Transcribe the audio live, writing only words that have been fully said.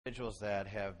Individuals that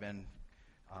have been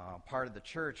part of the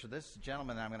church. This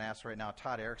gentleman that I'm going to ask right now,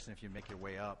 Todd Erickson, if you make your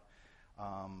way up,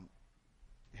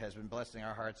 has been blessing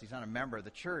our hearts. He's not a member of the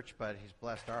church, but he's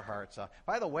blessed our hearts.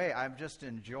 By the way, I've just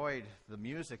enjoyed the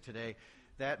music today.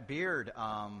 That beard,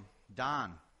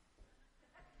 Don.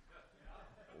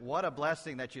 What a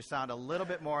blessing that you sound a little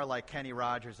bit more like Kenny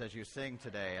Rogers as you sing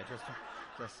today.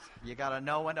 Just you got to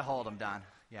know when to hold him, Don.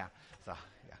 Yeah. So,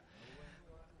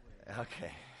 yeah.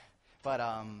 Okay. But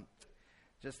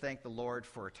just thank the Lord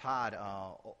for Todd.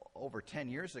 Over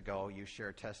 10 years ago, you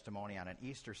shared testimony on an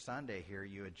Easter Sunday here.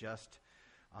 You had just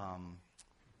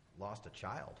lost a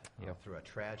child through a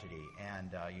tragedy,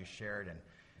 and you shared,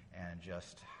 and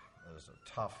just it was a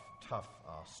tough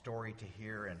story to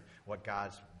hear, and what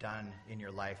God's done in your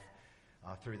life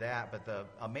through that. But the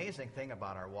amazing thing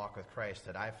about our walk with Christ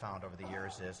that I've found over the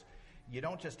years is you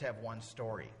don't just have one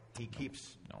story. He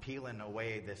keeps peeling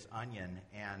away this onion.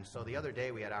 And so the other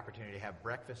day we had opportunity to have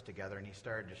breakfast together, and he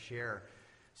started to share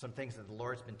some things that the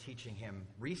Lord's been teaching him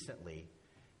recently.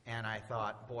 And I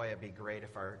thought, boy, it'd be great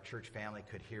if our church family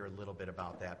could hear a little bit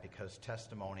about that, because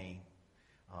testimony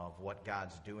of what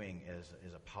God's doing is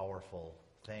a powerful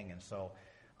thing. And so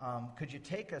could you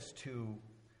take us to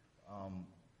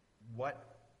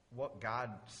what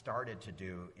God started to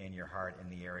do in your heart in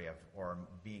the area of, or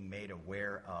being made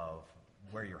aware of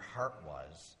where your heart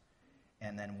was,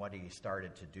 and then what he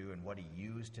started to do and what he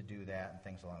used to do that and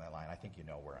things along that line? I think you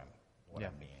know what I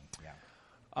mean.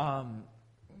 Yeah.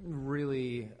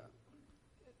 Really,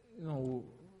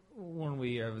 when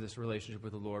we have this relationship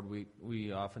with the Lord,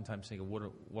 we oftentimes think of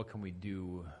what can we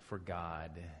do for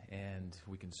God, and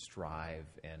we can strive,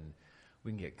 and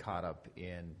we can get caught up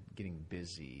in getting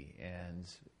busy,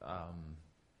 and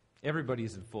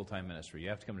everybody's in full-time ministry. You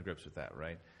have to come to grips with that,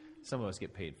 right? Some of us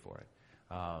get paid for it.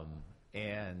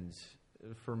 And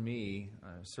for me,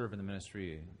 serving the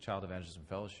ministry, Child Evangelism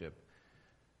Fellowship,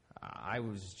 I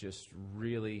was just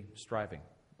really striving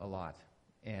a lot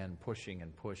and pushing,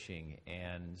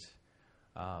 and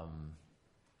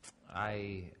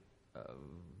I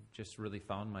just really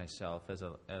found myself as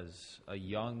a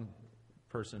young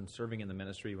person serving in the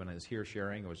ministry. When I was here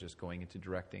sharing, I was just going into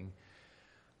directing,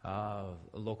 a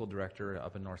local director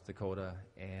up in North Dakota,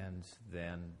 and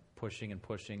then pushing,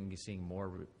 seeing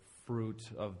more fruit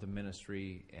of the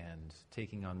ministry and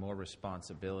taking on more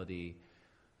responsibility.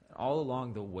 All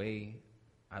along the way,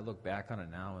 I look back on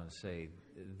it now and say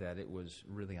that it was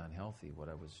really unhealthy what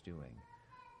I was doing.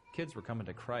 Kids were coming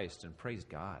to Christ, and praise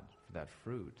God for that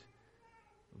fruit.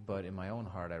 But in my own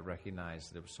heart, I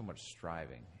recognized there was so much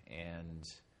striving and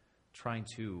trying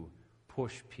to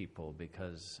push people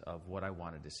because of what I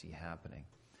wanted to see happening.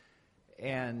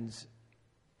 And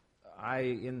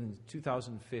in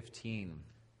 2015,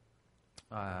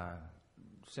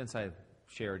 since I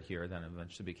shared here, then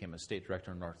eventually became a state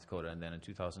director in North Dakota, and then in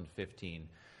 2015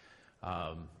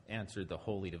 answered the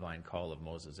holy divine call of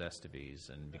Moses Esteves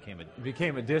and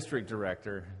became a district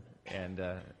director. And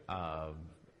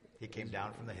he came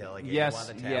down from the hill. He gave yes, one of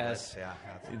the tablets. yes.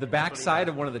 Yeah, the backside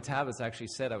of one of the tablets actually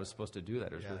said I was supposed to do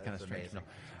that. It was really kind of strange. No.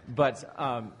 But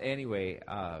anyway,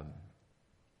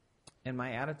 and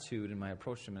my attitude and my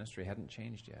approach to ministry hadn't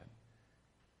changed yet.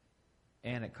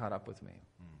 And it caught up with me.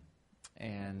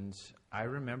 And I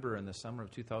remember in the summer of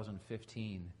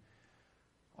 2015,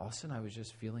 all of a sudden I was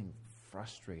just feeling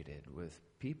frustrated with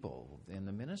people in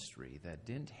the ministry that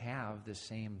didn't have the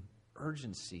same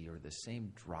urgency or the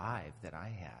same drive that I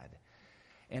had.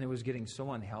 And it was getting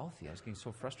so unhealthy. I was getting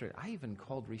so frustrated. I even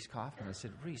called Reese Kaufman and I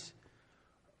said, Reese,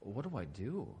 what do I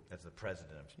do? That's the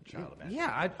president of Child Evangelism.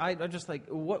 Yeah, I just like,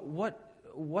 what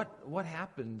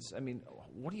happens? I mean,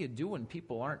 what do you do when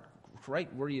people aren't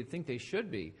right where you think they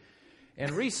should be?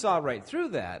 And Reese saw right through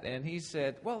that, and he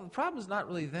said, well, the problem is not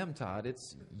really them, Todd,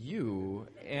 it's you.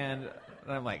 And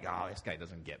I'm like, oh, this guy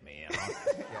doesn't get me.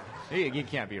 He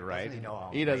can't be right.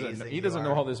 He doesn't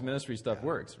know how this ministry stuff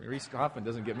works. Reese Kaufman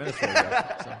doesn't get ministry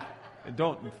stuff. So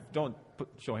don't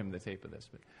show him the tape of this.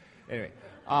 But anyway,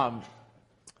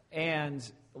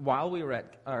 and while we were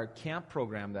at our camp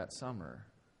program that summer,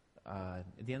 at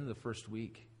the end of the first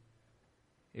week,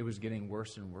 it was getting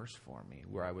worse and worse for me,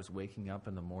 where I was waking up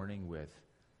in the morning with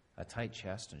a tight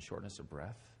chest and shortness of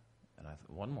breath. And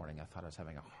one morning I thought I was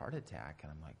having a heart attack,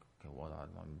 and I'm like, okay, well,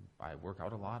 I work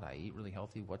out a lot, I eat really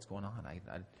healthy, what's going on?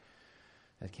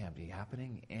 That can't be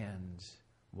happening. And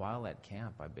while at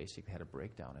camp, I basically had a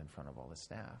breakdown in front of all the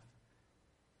staff.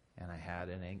 And I had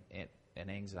an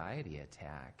anxiety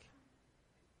attack.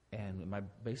 And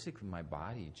my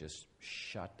body just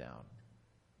shut down.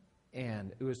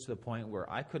 And it was to the point where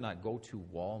I could not go to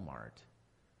Walmart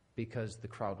because the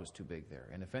crowd was too big there.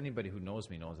 And if anybody who knows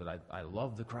me knows that I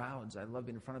love the crowds. I love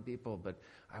being in front of people, but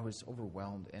I was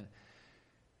overwhelmed. And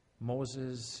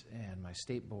Moses and my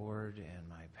state board and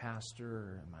my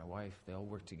pastor and my wife, they all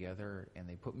worked together, and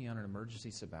they put me on an emergency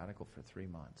sabbatical for 3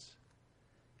 months.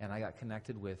 And I got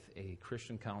connected with a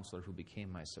Christian counselor who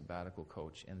became my sabbatical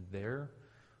coach. And there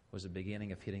was the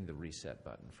beginning of hitting the reset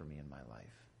button for me in my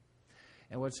life.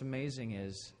 And what's amazing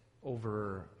is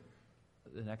over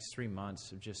the next 3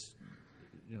 months of just,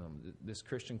 this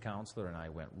Christian counselor and I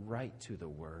went right to the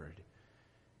Word.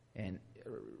 And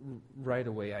right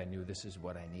away I knew this is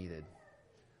what I needed.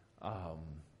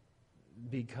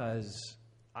 Because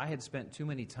I had spent too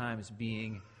many times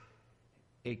being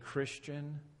a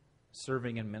Christian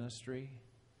serving in ministry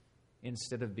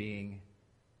instead of being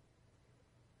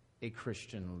a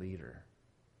Christian leader.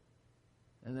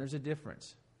 And there's a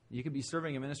difference. You could be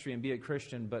serving in ministry and be a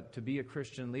Christian, but to be a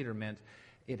Christian leader meant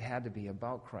it had to be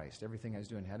about Christ. Everything I was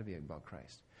doing had to be about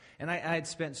Christ. And I had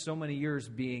spent so many years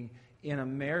being in a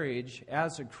marriage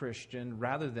as a Christian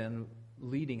rather than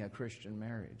leading a Christian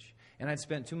marriage. And I'd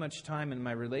spent too much time in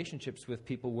my relationships with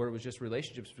people where it was just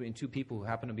relationships between two people who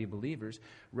happen to be believers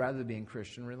rather than being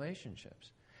Christian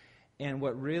relationships. And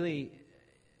what really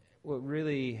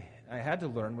I had to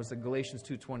learn was the Galatians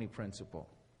 2:20 principle.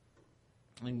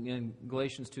 In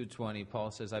Galatians 2:20,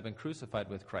 Paul says, I've been crucified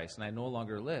with Christ, and I no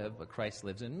longer live, but Christ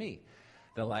lives in me.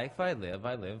 The life I live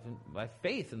by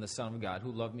faith in the Son of God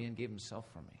who loved me and gave himself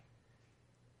for me.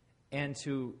 And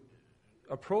to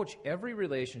approach every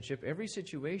relationship, every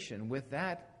situation with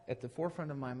that at the forefront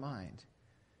of my mind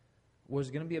was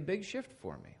going to be a big shift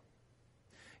for me.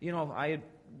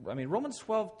 Romans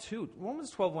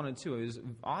 12:1 and 2 is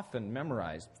often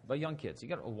memorized by young kids. You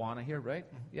got Awana here, right?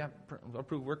 Mm-hmm. Yeah,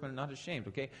 approved workman, not ashamed,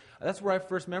 okay? That's where I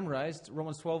first memorized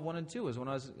Romans 12:1 and 2 is when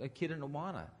I was a kid in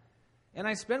Awana. And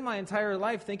I spent my entire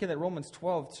life thinking that Romans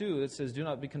 12:2, it says, do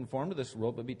not be conformed to this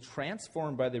world, but be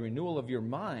transformed by the renewal of your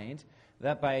mind,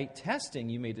 that by testing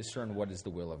you may discern what is the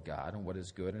will of God and what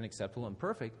is good and acceptable and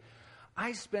perfect.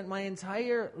 I spent my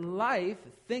entire life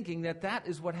thinking that that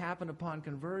is what happened upon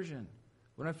conversion.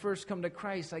 When I first come to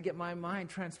Christ, I get my mind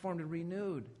transformed and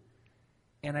renewed.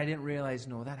 And I didn't realize,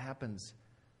 no, that happens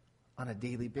on a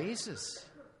daily basis,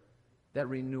 that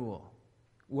renewal,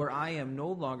 where I am no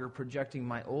longer projecting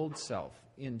my old self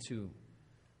into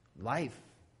life.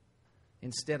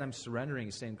 Instead, I'm surrendering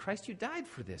and saying, Christ, you died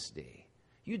for this day.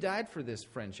 You died for this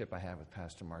friendship I have with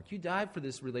Pastor Mark. You died for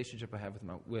this relationship I have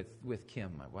with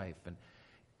Kim, my wife.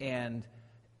 And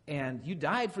you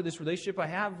died for this relationship I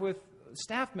have with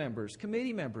staff members,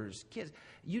 committee members, kids.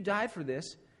 You died for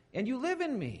this, and you live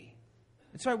in me.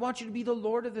 And so I want you to be the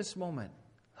Lord of this moment.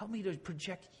 Help me to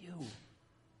project you.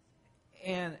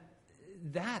 And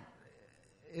that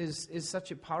is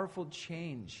such a powerful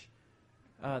change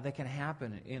that can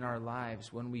happen in our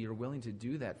lives when we are willing to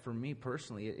do that. For me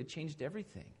personally, it changed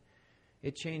everything.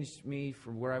 It changed me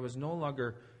from where I was no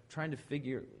longer trying to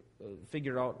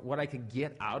figure out what I could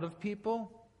get out of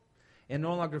people and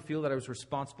no longer feel that I was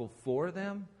responsible for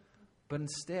them, but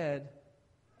instead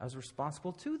I was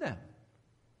responsible to them.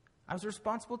 I was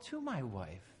responsible to my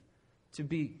wife to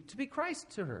be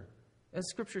Christ to her, as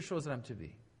Scripture shows that I'm to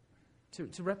be,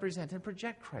 to represent and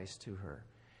project Christ to her,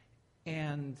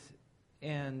 and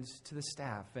to the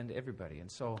staff and everybody.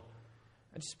 And so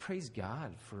I just praise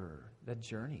God for that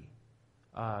journey,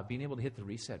 being able to hit the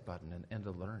reset button and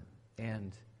to learn.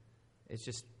 And it's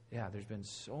just, there's been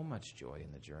so much joy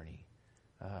in the journey.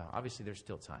 Obviously, there's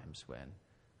still times when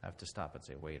I have to stop and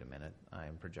say, wait a minute, I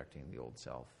am projecting the old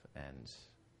self, and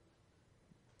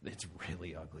it's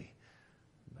really ugly.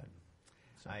 But,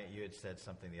 you had said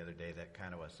something the other day that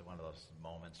kind of was one of those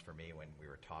moments for me when we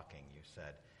were talking. You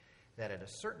said that at a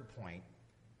certain point,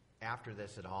 after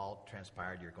this had all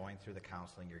transpired, you're going through the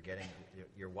counseling,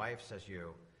 your wife says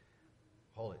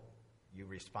hold it, you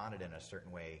responded in a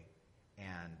certain way,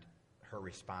 and her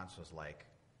response was like,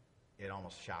 it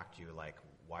almost shocked you, like,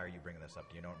 why are you bringing this up?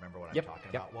 Do you remember what I'm talking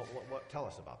about? What, tell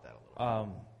us about that a little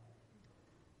bit.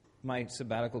 My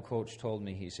sabbatical coach told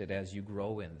me, he said, as you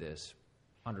grow in this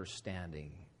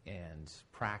understanding and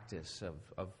practice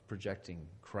of projecting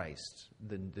Christ,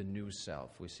 the new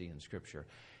self we see in Scripture,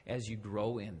 as you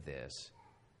grow in this,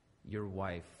 your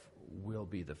wife will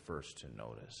be the first to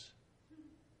notice,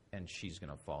 and she's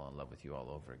going to fall in love with you all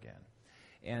over again.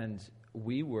 And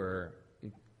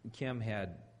Kim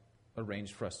had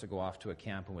arranged for us to go off to a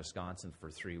camp in Wisconsin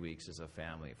for 3 weeks as a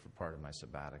family for part of my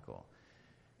sabbatical.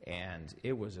 And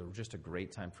it was just a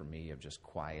great time for me of just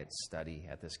quiet study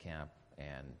at this camp.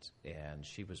 And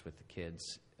she was with the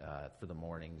kids for the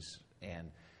mornings.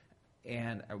 And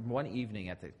one evening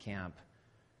at the camp,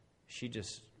 she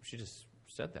just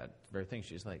said that very thing.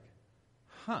 She's like,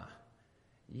 huh,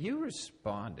 you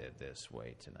responded this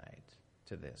way tonight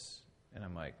to this. And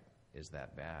I'm like, is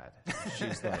that bad?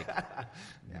 She's like,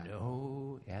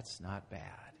 no, that's not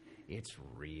bad. It's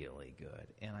really good.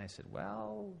 And I said,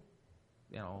 well,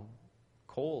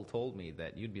 Cole told me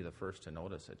that you'd be the first to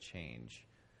notice a change.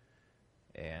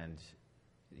 And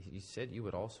he said you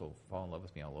would also fall in love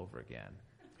with me all over again.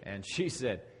 And she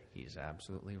said, he's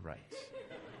absolutely right.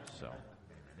 So,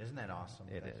 isn't that awesome?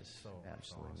 It That's is so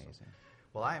absolutely awesome. amazing.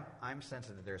 Well, I'm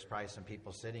sensitive that there's probably some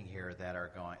people sitting here that are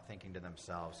thinking to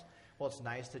themselves, well, it's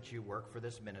nice that you work for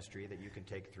this ministry, that you can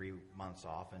take 3 months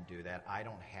off and do that. I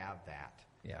don't have that.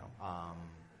 Yeah.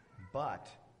 But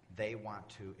they want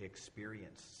to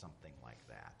experience something like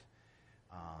that.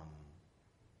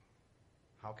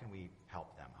 How can we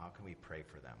help them? How can we pray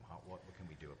for them? What can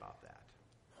we do about that?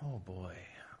 Oh, boy.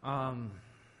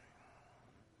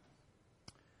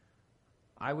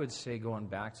 I would say going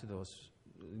back to those,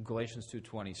 Galatians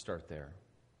 2:20, start there.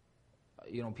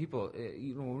 People,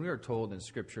 when we are told in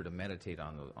Scripture to meditate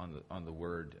on the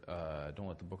Word, don't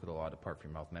let the book of the law depart from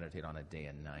your mouth, meditate on it day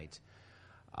and night.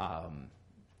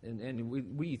 And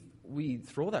we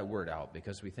throw that word out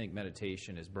because we think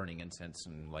meditation is burning incense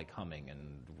and like humming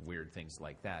and weird things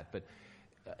like that. But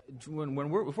if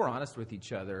we're honest with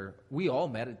each other, we all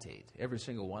meditate, every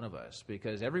single one of us,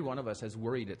 because every one of us has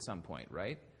worried at some point,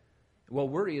 right? Well,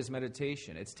 worry is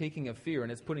meditation. It's taking a fear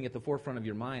and it's putting it at the forefront of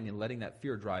your mind and letting that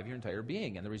fear drive your entire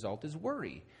being, and the result is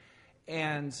worry.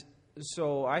 And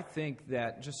so I think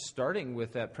that just starting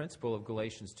with that principle of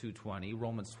Galatians 2:20,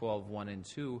 Romans 12:1 and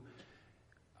 2,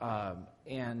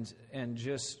 and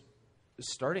just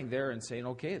starting there and saying,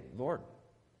 okay, Lord,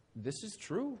 this is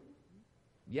true.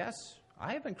 Yes,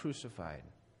 I have been crucified.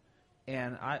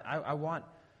 And I want,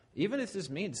 even if this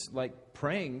means like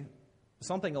praying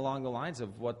something along the lines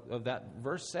of that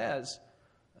verse says,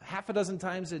 half a dozen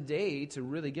times a day to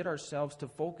really get ourselves to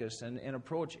focus and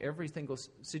approach every single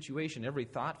situation, every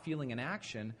thought, feeling, and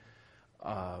action,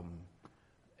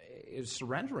 is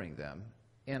surrendering them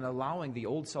and allowing the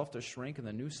old self to shrink and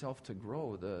the new self to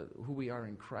grow, who we are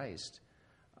in Christ.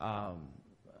 I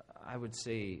would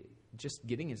say just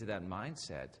getting into that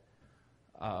mindset,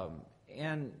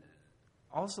 and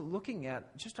also looking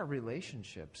at just our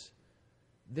relationships.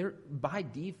 By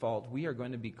default, we are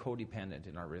going to be codependent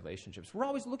in our relationships. We're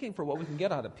always looking for what we can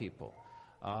get out of people.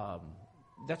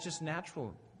 That's just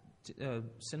natural,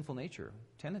 sinful nature,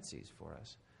 tendencies for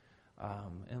us.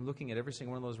 And looking at every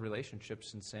single one of those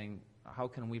relationships and saying, how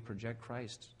can we project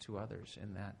Christ to others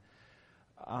in that?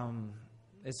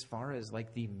 As far as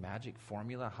like the magic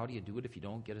formula, how do you do it if you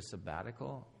don't get a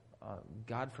sabbatical?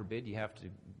 God forbid you have to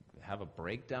have a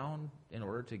breakdown in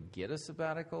order to get a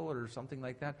sabbatical or something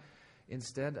like that.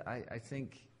 Instead, I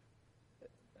think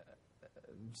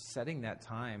setting that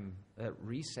time, that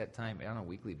reset time on a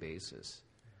weekly basis,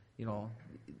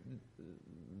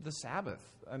 the Sabbath.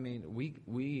 I mean,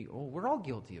 we're all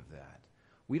guilty of that.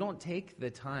 We don't take the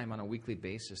time on a weekly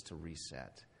basis to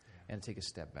reset and take a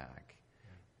step back,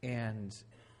 and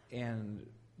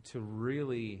to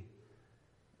really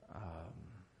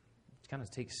kind of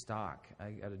take stock.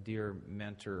 I got a dear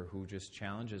mentor who just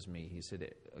challenges me. He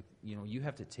said, you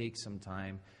have to take some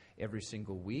time every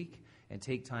single week and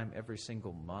take time every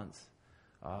single month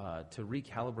to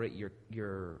recalibrate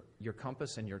your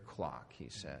compass and your clock, he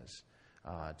says,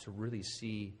 to really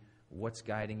see what's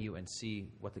guiding you and see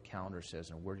what the calendar says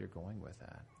and where you're going with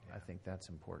that. Yeah. I think that's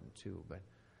important too, but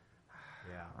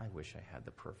I wish I had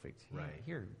the perfect,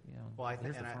 here, well,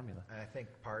 there's the formula. I think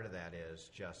part of that is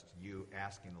just you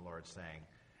asking the Lord, saying,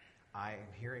 I'm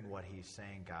hearing what he's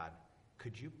saying, God,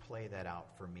 could you play that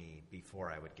out for me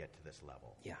before I would get to this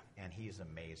level? Yeah. And he's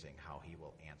amazing how he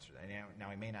will answer that. Now,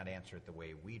 he may not answer it the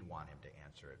way we'd want him to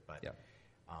answer it, but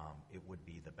it would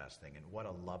be the best thing. And what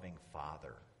a loving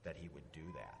father that he would do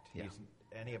that. Yeah.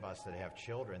 Any of us that have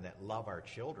children that love our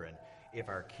children, if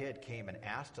our kid came and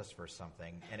asked us for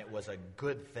something and it was a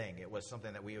good thing, it was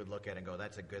something that we would look at and go,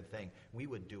 that's a good thing, we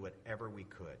would do whatever we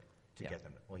could to get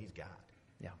them. Well, he's God.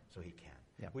 Yeah. So he can.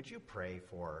 Yeah. Would you pray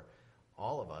for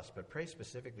all of us, but pray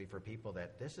specifically for people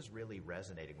that this is really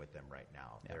resonating with them right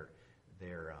now? Yeah.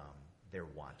 They're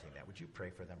wanting that. Would you pray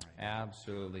for them right now?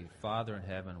 Absolutely. Father in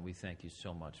heaven, we thank you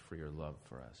so much for your love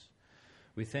for us.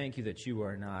 We thank you that you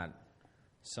are not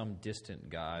some distant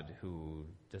God who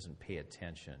doesn't pay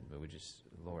attention, but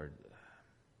Lord,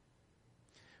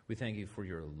 we thank you for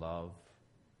your love,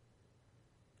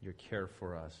 your care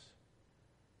for us,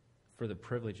 for the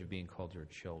privilege of being called your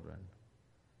children.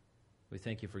 We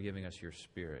thank you for giving us your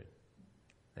Spirit,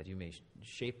 that you may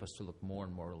shape us to look more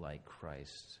and more like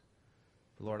Christ.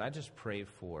 Lord, I just pray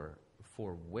for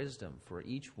wisdom for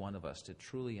each one of us to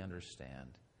truly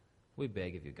understand. We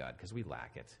beg of you, God, because we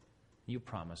lack it. You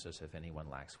promise us if anyone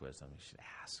lacks wisdom, you should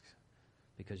ask,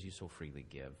 because you so freely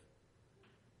give.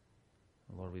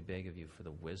 Lord, we beg of you for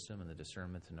the wisdom and the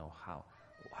discernment to know how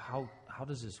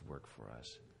does this work for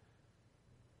us?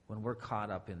 When we're caught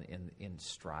up in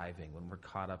striving, when we're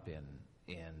caught up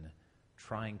in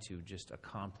trying to just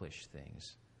accomplish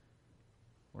things,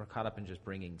 we're caught up in just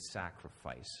bringing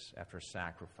sacrifice after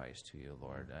sacrifice to you,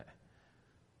 Lord.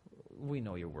 We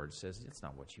know your word says it's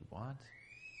not what you want.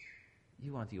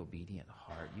 You want the obedient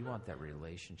heart. You want that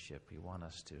relationship. You want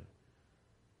us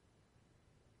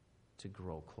to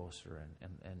grow closer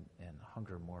and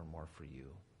hunger more and more for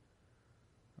you.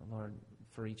 Lord,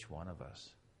 for each one of us,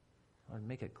 Lord,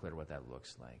 make it clear what that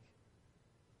looks like.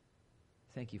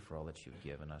 Thank you for all that you've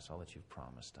given us, all that you've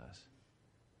promised us,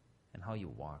 and how you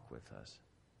walk with us.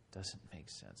 Doesn't make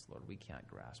sense, Lord. We can't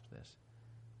grasp this.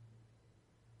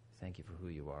 Thank you for who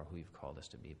you are, who you've called us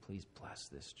to be. Please bless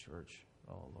this church.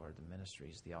 Oh, Lord, the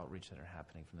ministries, the outreach that are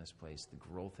happening from this place, the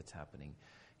growth that's happening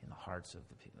in the hearts of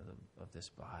of this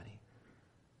body.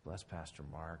 Bless Pastor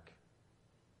Mark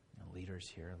and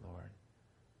leaders here, Lord.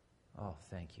 Oh,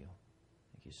 thank you.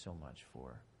 Thank you so much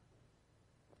for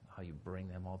how you bring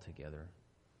them all together.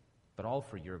 But all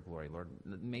for your glory, Lord.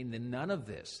 May none of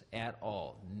this at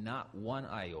all, not one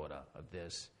iota of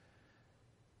this,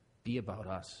 be about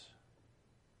us.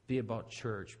 Be about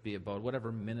church. Be about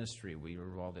whatever ministry we are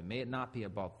involved in. May it not be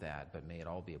about that, but may it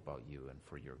all be about you and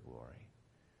for your glory.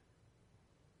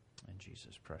 In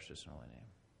Jesus' precious and holy name,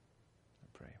 I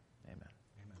pray. Amen.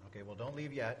 Amen. Okay, well, don't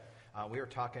leave yet. We were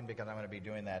talking because I'm going to be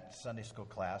doing that Sunday school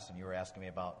class, and you were asking me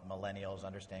about millennials,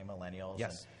 understanding millennials,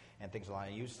 yes, and things like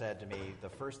that. You said to me, the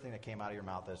first thing that came out of your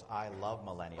mouth is, I love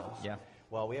millennials. Yeah.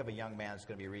 Well, we have a young man that's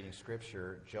going to be reading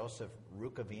Scripture, Joseph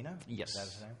Rukavina. Yes.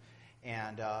 That's his name.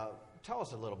 And tell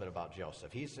us a little bit about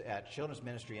Joseph. He's at Children's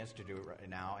Ministry Institute right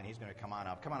now, and he's going to come on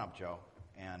up. Come on up, Joe.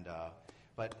 And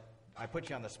but I put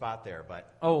you on the spot there,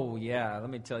 but... Oh, yeah. Let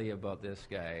me tell you about this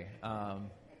guy.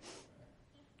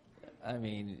 I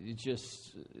mean, it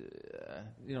just,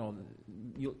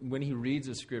 when he reads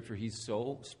a scripture, he's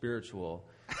so spiritual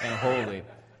and holy.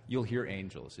 You'll hear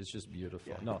angels. It's just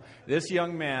beautiful. Yeah. No, this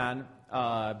young man,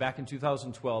 back in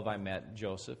 2012, I met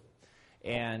Joseph,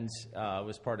 and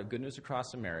was part of Good News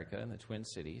Across America in the Twin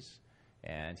Cities.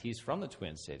 And he's from the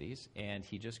Twin Cities, and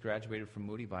he just graduated from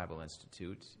Moody Bible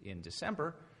Institute in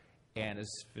December, and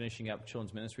is finishing up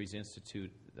Children's Ministries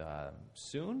Institute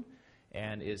soon,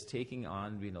 and is taking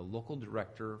on being a local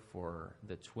director for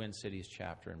the Twin Cities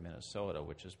chapter in Minnesota,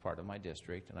 which is part of my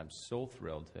district. And I'm so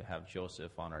thrilled to have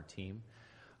Joseph on our team.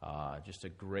 Just a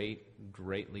great,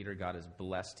 great leader. God has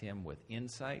blessed him with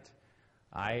insight.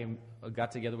 I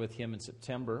got together with him in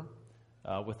September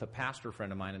with a pastor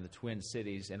friend of mine in the Twin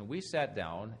Cities, and we sat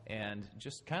down and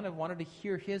just kind of wanted to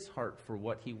hear his heart for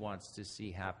what he wants to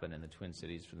see happen in the Twin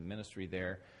Cities for the ministry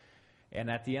there. And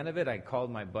at the end of it, I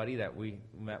called my buddy that we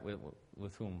met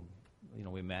with whom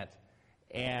we met,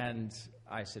 and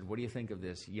I said, "What do you think of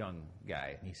this young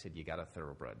guy?" And he said, "You got a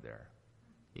thoroughbred there.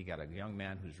 You got a young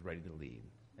man who's ready to lead."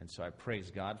 And so I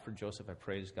praise God for Joseph. I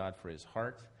praise God for his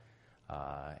heart,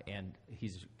 and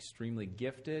he's extremely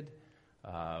gifted,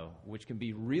 which can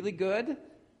be really good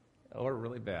or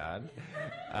really bad.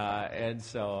 And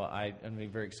so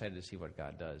I'm very excited to see what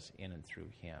God does in and through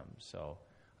him. So.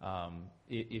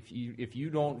 If you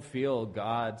don't feel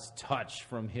God's touch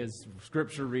from his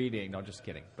scripture reading, no, just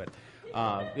kidding. But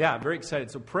very excited.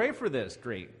 So pray for this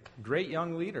great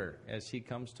young leader as he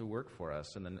comes to work for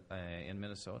us in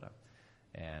Minnesota,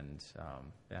 and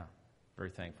very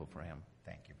thankful for him.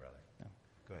 Thank you, brother. Yeah.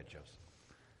 Go ahead, Joseph.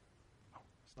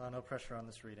 So no pressure on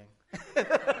this reading.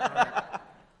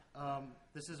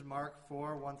 This is Mark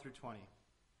 4, 1 through 20.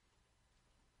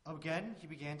 Again, he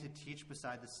began to teach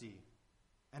beside the sea,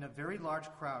 and a very large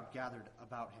crowd gathered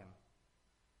about him,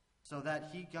 so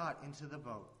that he got into the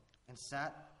boat and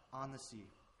sat on the sea.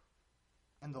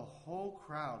 And the whole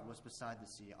crowd was beside the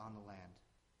sea on the land.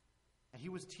 And he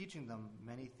was teaching them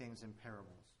many things in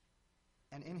parables.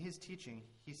 And in his teaching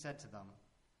he said to them,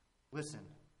 "Listen,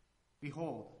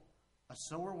 behold, a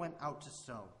sower went out to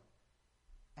sow.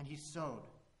 And he sowed.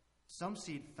 Some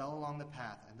seed fell along the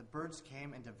path, and the birds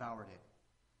came and devoured it.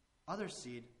 Other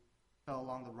seed fell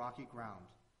along the rocky ground,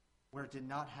 where it did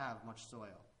not have much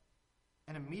soil.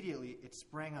 And immediately it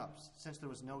sprang up, since there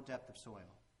was no depth of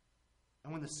soil.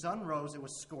 And when the sun rose, it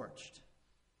was scorched.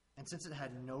 And since it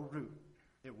had no root,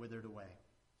 it withered away.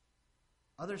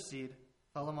 Other seed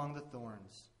fell among the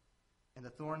thorns, and the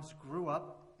thorns grew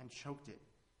up and choked it,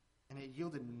 and it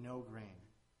yielded no grain.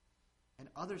 And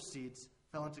other seeds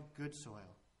fell into good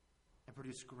soil and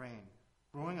produced grain,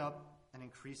 growing up and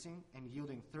increasing and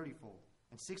yielding 30-fold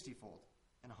and 60-fold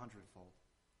and 100-fold.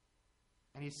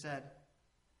 And he said,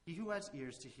 "He who has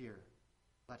ears to hear,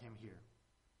 let him hear."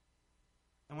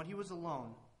 And when he was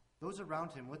alone, those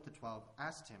around him with the 12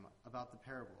 asked him about the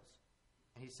parables.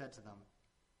 And he said to them,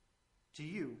 "To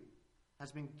you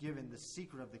has been given the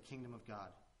secret of the kingdom of God.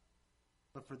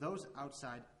 But for those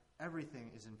outside,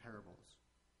 everything is in parables,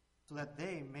 so that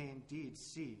they may indeed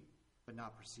see, but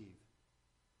not perceive,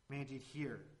 may indeed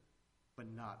hear, but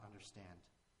not understand,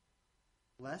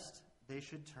 lest they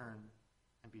should turn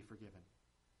and be forgiven."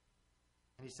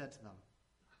 And he said to them,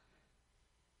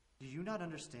 "Do you not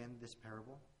understand this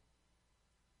parable?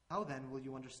 How then will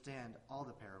you understand all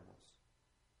the parables?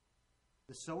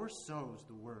 The sower sows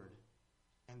the word,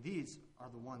 and these are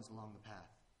the ones along the path,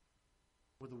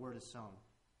 where the word is sown.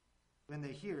 When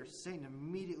they hear, Satan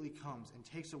immediately comes and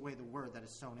takes away the word that is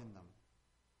sown in them.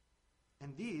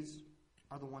 And these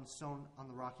are the ones sown on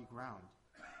the rocky ground,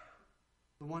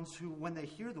 the ones who, when they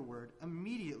hear the word,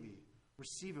 immediately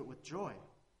receive it with joy.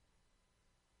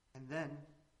 And then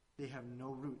they have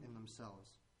no root in themselves,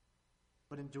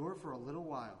 but endure for a little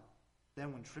while.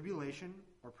 Then when tribulation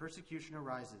or persecution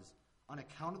arises on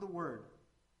account of the word,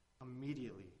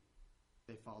 immediately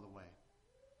they fall away.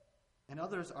 And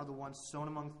others are the ones sown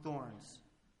among thorns.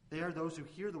 They are those who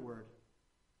hear the word,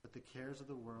 but the cares of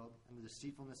the world and the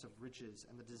deceitfulness of riches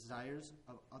and the desires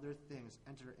of other things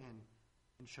enter in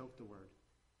and choke the word,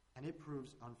 and it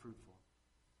proves unfruitful.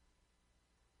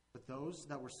 But those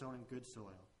that were sown in good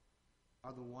soil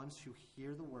are the ones who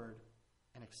hear the word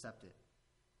and accept it,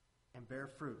 and bear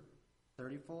fruit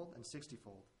 30-fold and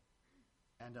 60-fold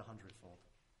and 100-fold.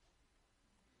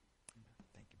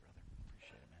 Thank you, brother.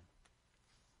 Appreciate it, man.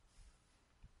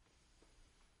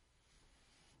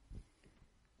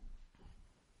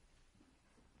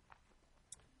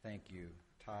 Thank you,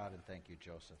 Todd, and thank you,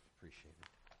 Joseph. Appreciate it.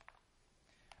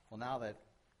 Well, now that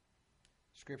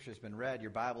Scripture's been read, your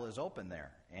Bible is open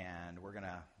there, and we're going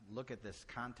to look at this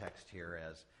context here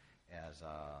as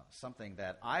something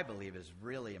that I believe is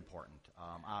really important.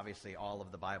 Obviously, all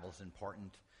of the Bible is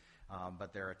important,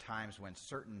 but there are times when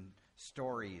certain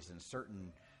stories and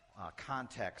certain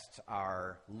contexts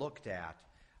are looked at,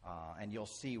 and you'll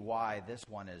see why this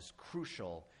one is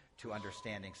crucial to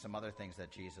understanding some other things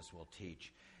that Jesus will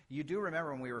teach. You do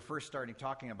remember when we were first starting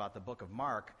talking about the book of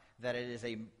Mark that it is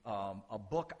a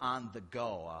book on the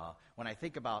go. When I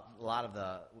think about a lot of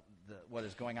what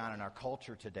is going on in our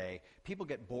culture today, people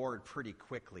get bored pretty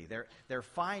quickly. They're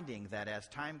finding that as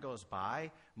time goes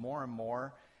by, more and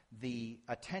more, the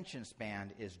attention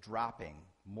span is dropping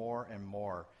more and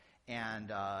more,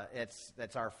 and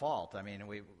it's our fault. I mean,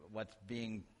 what's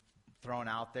being thrown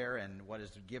out there and what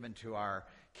is given to our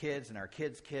kids and our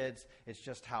kids' kids, it's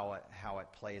just how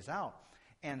it plays out.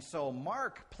 And so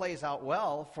Mark plays out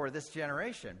well for this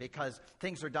generation because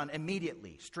things are done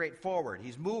immediately, straightforward.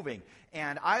 He's moving.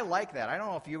 And I like that. I don't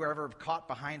know if you were ever caught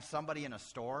behind somebody in a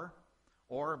store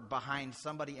or behind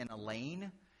somebody in a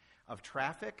lane of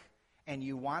traffic and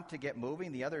you want to get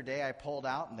moving. The other day I pulled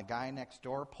out and the guy next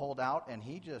door pulled out and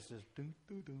he just is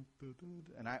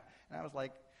and I was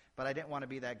like, but I didn't want to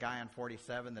be that guy on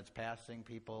 47 that's passing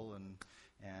people and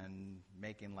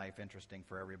making life interesting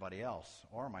for everybody else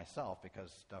or myself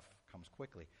because stuff comes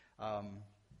quickly.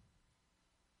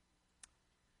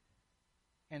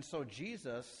 And so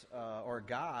Jesus, or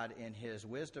God in his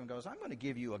wisdom goes, I'm going to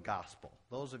give you a gospel.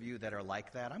 Those of you that are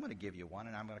like that, I'm going to give you one,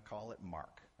 and I'm going to call it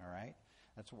Mark. All right?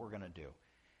 That's what we're going to do.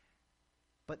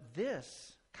 But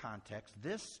this context,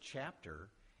 this chapter,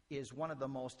 is one of the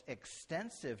most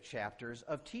extensive chapters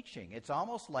of teaching. It's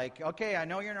almost like, okay, I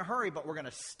know you're in a hurry, but we're going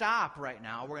to stop right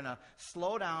now. We're going to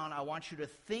slow down. I want you to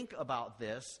think about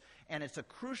this, and it's a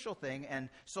crucial thing. And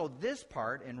so this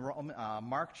part in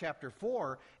Mark chapter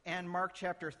 4 and Mark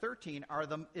chapter 13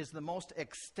 is the most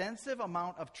extensive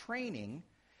amount of training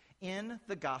in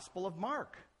the Gospel of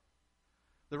Mark.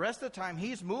 The rest of the time,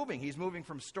 he's moving. He's moving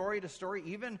from story to story.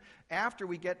 Even after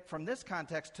we get from this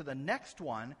context to the next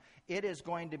one, it is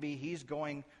going to be, he's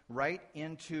going right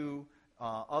into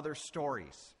other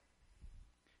stories.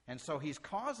 And so he's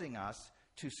causing us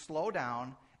to slow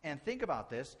down and think about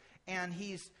this. And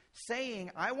he's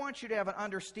saying, I want you to have an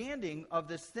understanding of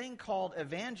this thing called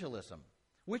evangelism,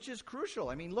 which is crucial.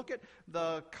 I mean, look at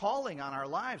the calling on our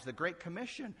lives, the Great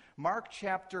Commission. Matthew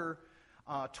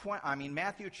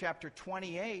chapter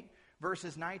 28,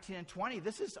 verses 19 and 20.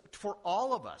 This is for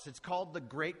all of us. It's called the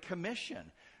Great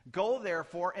Commission. Go,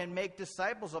 therefore, and make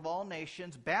disciples of all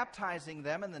nations, baptizing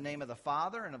them in the name of the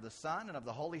Father and of the Son and of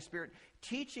the Holy Spirit,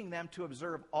 teaching them to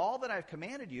observe all that I've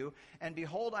commanded you. And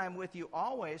behold, I am with you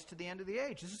always to the end of the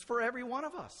age. This is for every one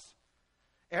of us.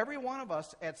 Every one of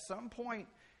us at some point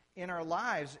in our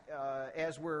lives,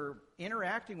 as we're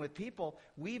interacting with people,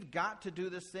 we've got to do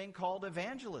this thing called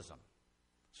evangelism.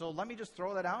 So let me just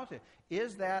throw that out there.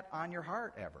 Is that on your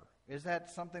heart ever? Is that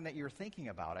something that you're thinking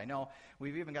about? I know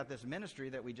we've even got this ministry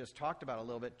that we just talked about a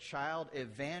little bit, Child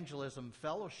Evangelism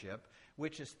Fellowship,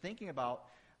 which is thinking about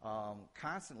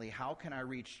constantly, how can I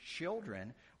reach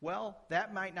children? Well,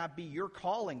 that might not be your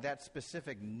calling, that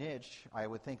specific niche. I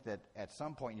would think that at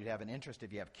some point you'd have an interest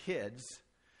if you have kids,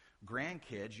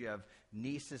 grandkids, you have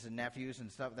nieces and nephews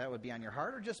and stuff, that would be on your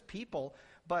heart, or just people.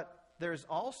 But there's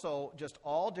also just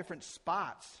all different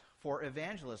spots for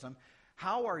evangelism.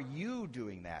 How are you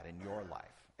doing that in your life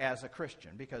as a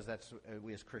Christian? Because that's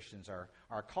we as Christians are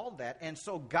called that. And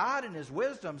so God in his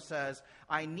wisdom says,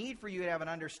 I need for you to have an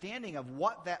understanding of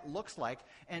what that looks like.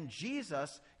 And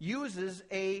Jesus uses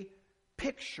a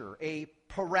picture, a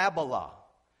parabola.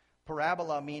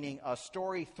 Parabola meaning a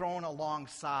story thrown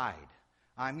alongside.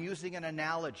 I'm using an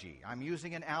analogy. I'm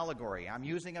using an allegory. I'm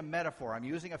using a metaphor. I'm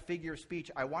using a figure of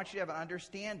speech. I want you to have an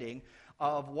understanding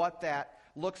of what that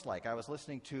looks like. I was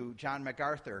listening to John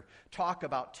MacArthur talk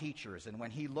about teachers, and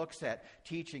when he looks at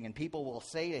teaching, and people will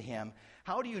say to him,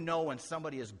 how do you know when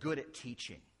somebody is good at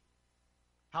teaching?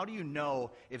 How do you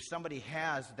know if somebody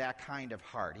has that kind of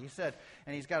heart? He said,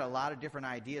 and he's got a lot of different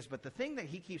ideas, but the thing that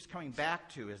he keeps coming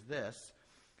back to is this: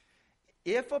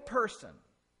 if a person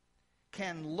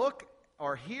can look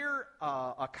or hear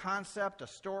a concept, a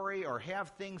story, or have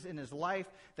things in his life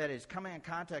that he's coming in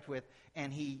contact with,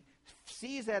 and he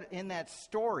sees that in that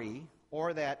story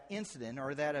or that incident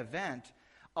or that event,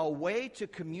 a way to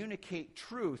communicate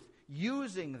truth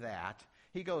using that,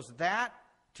 he goes, that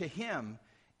to him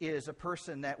is a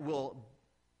person that will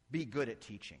be good at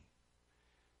teaching.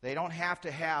 They don't have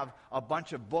to have a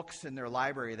bunch of books in their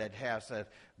library that has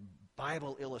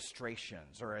Bible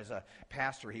illustrations, or as a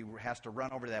pastor, he has to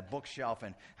run over to that bookshelf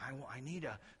and, I need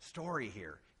a story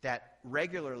here. That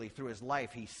regularly through his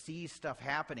life, he sees stuff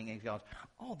happening and he goes,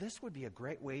 oh, this would be a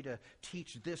great way to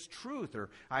teach this truth. Or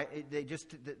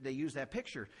they use that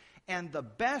picture. And the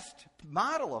best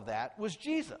model of that was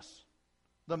Jesus,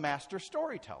 the master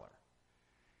storyteller.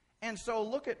 And so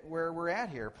look at where we're at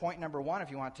here. Point number one, if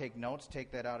you want to take notes,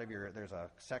 take that out of there's a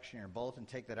section in your bulletin,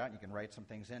 take that out and you can write some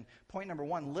things in. Point number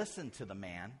one, listen to the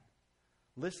man.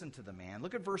 Listen to the man.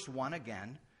 Look at verse 1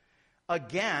 again.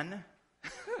 Again,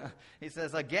 he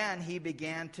says, again, he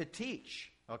began to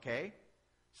teach. Okay?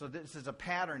 So this is a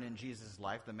pattern in Jesus'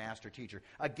 life, the master teacher.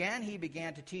 Again, he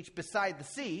began to teach beside the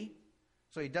sea.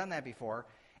 So he'd done that before.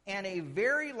 And a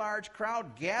very large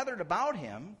crowd gathered about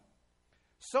him,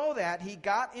 so that he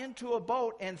got into a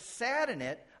boat and sat in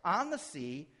it on the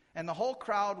sea, and the whole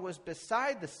crowd was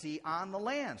beside the sea on the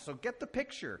land. So get the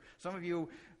picture. Some of you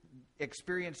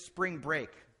experienced spring break,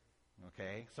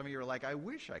 okay? Some of you are like, I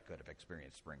wish I could have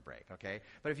experienced spring break, okay?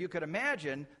 But if you could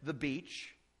imagine the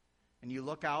beach, and you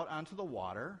look out onto the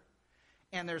water,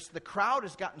 and the crowd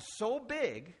has gotten so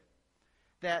big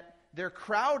that they're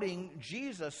crowding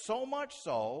Jesus so much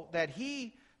so that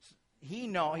he's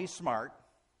smart.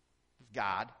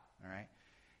 God, all right?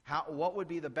 What would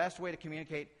be the best way to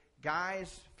communicate?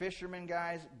 Guys, fishermen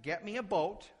guys, get me a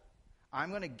boat. I'm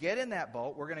going to get in that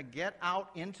boat. We're going to get out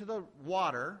into the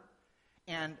water,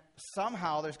 and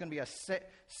somehow there's going to be a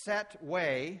set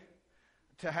way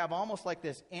to have almost like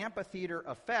this amphitheater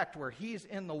effect where he's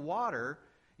in the water,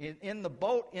 in the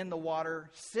boat, in the water,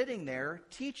 sitting there,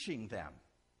 teaching them.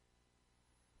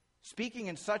 Speaking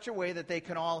in such a way that they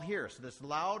can all hear. So this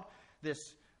loud,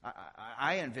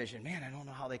 I envision, man, I don't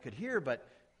know how they could hear, but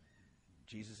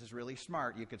Jesus is really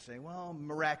smart. You could say, well,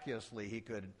 miraculously, he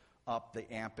could up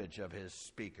the ampage of his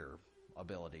speaker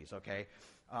abilities, okay?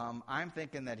 I'm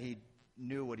thinking that he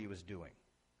knew what he was doing,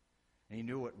 and he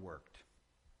knew it worked.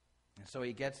 And so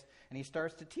he gets, and he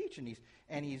starts to teach, and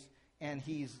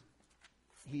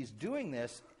he's doing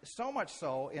this so much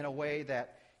so in a way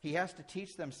that he has to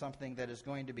teach them something that is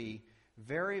going to be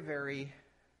very, very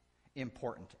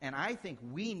important. And I think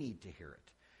we need to hear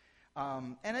it.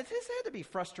 And it has had to be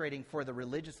frustrating for the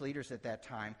religious leaders at that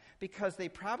time, because they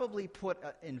probably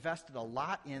invested a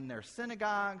lot in their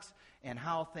synagogues and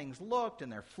how things looked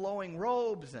and their flowing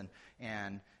robes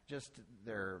and just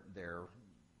their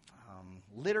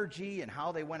liturgy and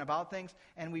how they went about things.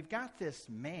 And we've got this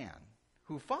man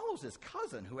who follows his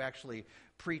cousin who actually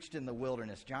preached in the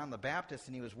wilderness, John the Baptist,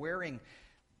 and he was wearing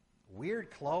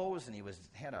weird clothes, and he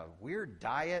had a weird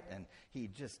diet, and he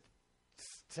just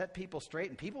set people straight,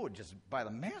 and people would just, by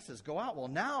the masses, go out. Well,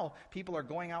 now people are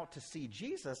going out to see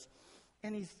Jesus,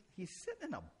 and he's sitting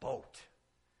in a boat,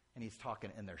 and he's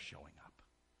talking, and they're showing up.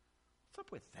 What's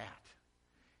up with that?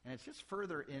 And it's just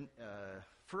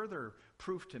further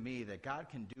proof to me that God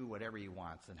can do whatever he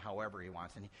wants and however he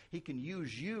wants, and he can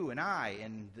use you and I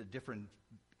in the different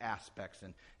aspects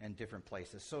and different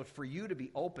places. So for you to be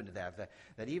open to that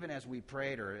even as we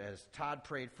prayed, or as Todd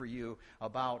prayed for you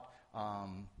about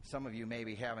some of you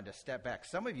maybe having to step back,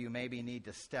 some of you maybe need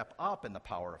to step up in the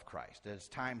power of Christ. It's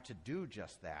time to do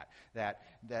just that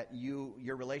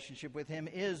your relationship with him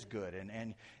is good,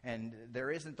 and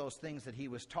there isn't those things that he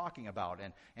was talking about,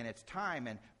 and it's time.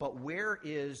 But where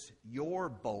is your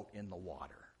boat in the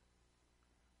water?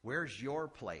 Where's your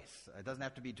place? It doesn't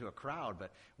have to be to a crowd,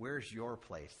 but where's your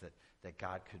place that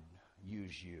God could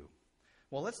use you?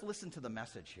 Well, let's listen to the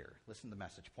message here. Listen to the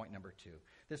message, point number 2.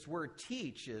 This word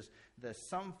teach is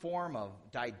some form of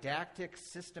didactic,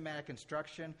 systematic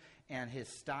instruction, and his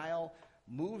style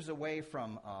moves away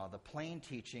from the plain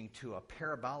teaching to a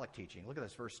parabolic teaching. Look at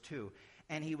this, verse 2.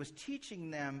 And he was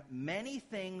teaching them many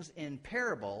things in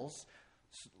parables,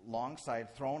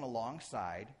 thrown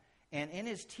alongside. And in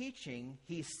his teaching,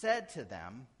 he said to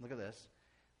them, look at this,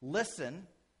 listen.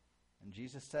 And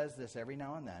Jesus says this every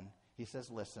now and then. He says,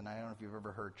 listen. I don't know if you've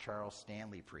ever heard Charles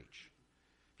Stanley preach.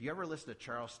 If you ever listen to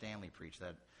Charles Stanley preach,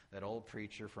 that old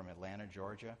preacher from Atlanta,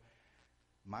 Georgia,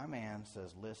 my man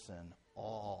says, listen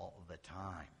all the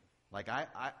time. Like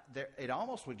it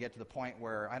almost would get to the point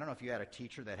where, I don't know if you had a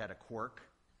teacher that had a quirk.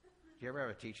 Did you ever have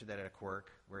a teacher that had a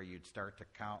quirk where you'd start to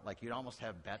count, like you'd almost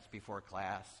have bets before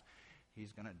class?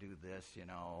 He's going to do this,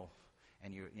 and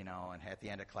and at the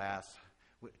end of class,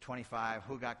 25,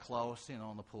 who got close, in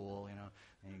the pool,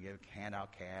 and you hand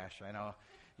out cash. I know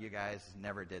you guys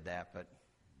never did that, but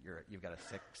you've got a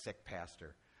sick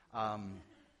pastor.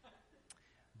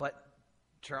 But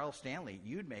Charles Stanley,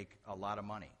 you'd make a lot of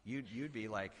money. You'd be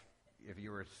like, if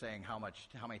you were saying how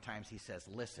many times he says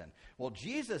listen. Well,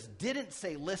 Jesus didn't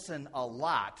say listen a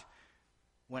lot.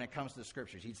 When it comes to the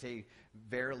scriptures, he'd say,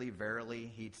 verily,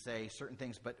 verily. He'd say certain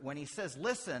things. But when he says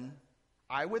listen,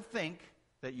 I would think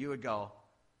that you would go,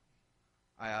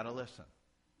 I ought to listen.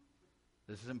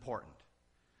 This is important.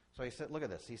 So he said, look at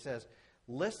this. He says,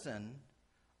 listen,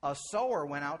 a sower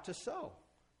went out to sow.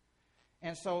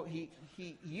 And so he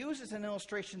uses an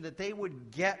illustration that they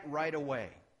would get right away.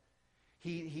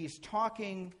 He's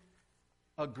talking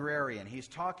agrarian. He's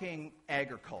talking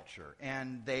agriculture.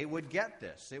 And they would get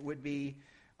this. It would be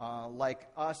like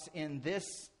us in this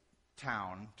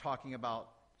town talking about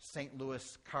St.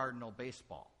 Louis Cardinal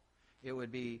baseball. It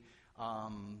would be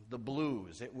the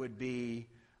Blues. It would be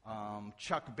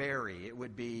Chuck Berry. It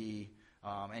would be,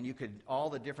 and you could, all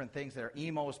the different things that are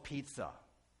Emo's Pizza.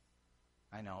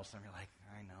 I know, some of you are like,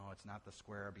 I know, it's not the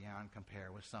square beyond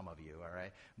compare with some of you, all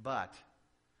right? But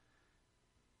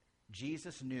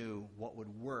Jesus knew what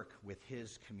would work with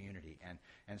his community.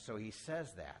 And so he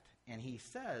says that. And he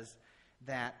says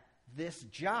that this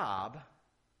job,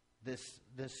 this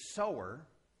sower,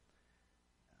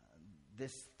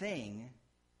 this thing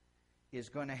is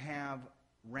going to have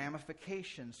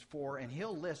ramifications for, and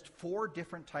he'll list 4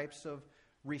 different types of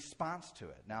response to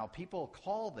it. Now, people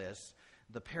call this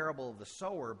the parable of the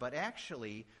sower, but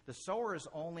actually the sower is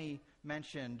only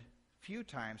mentioned a few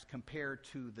times compared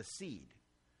to the seed,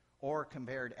 or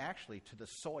compared actually to the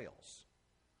soils.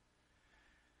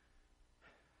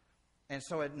 And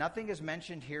so nothing is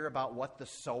mentioned here about what the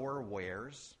sower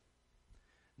wears.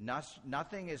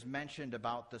 Nothing is mentioned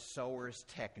about the sower's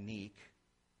technique,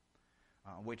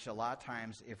 which a lot of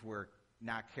times, if we're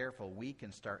not careful, we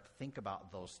can start to think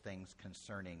about those things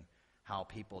concerning how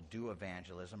people do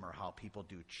evangelism or how people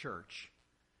do church.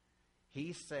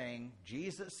 He's saying,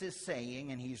 Jesus is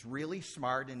saying, and he's really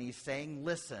smart, and he's saying,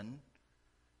 listen,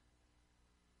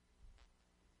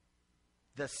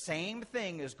 the same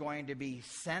thing is going to be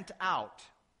sent out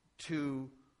to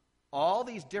all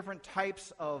these different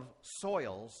types of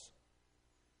soils,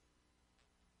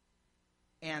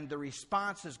 and the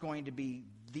response is going to be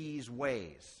these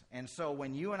ways. And so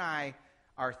when you and I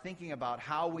are thinking about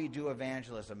how we do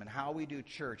evangelism and how we do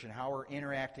church and how we're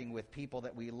interacting with people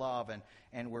that we love,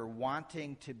 and we're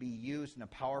wanting to be used in a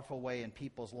powerful way in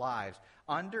people's lives,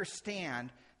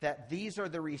 understand that these are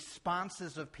the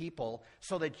responses of people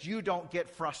so that you don't get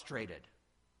frustrated.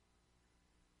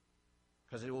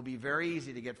 Because it will be very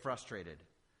easy to get frustrated.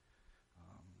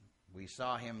 We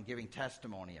saw him giving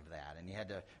testimony of that, and he had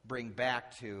to bring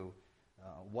back to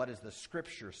what does the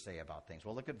Scripture say about things.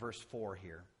 Well, look at verse 4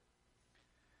 here.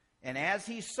 And as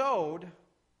he sowed,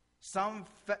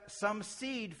 Some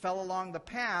seed fell along the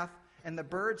path, and the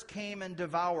birds came and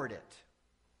devoured it.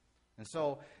 And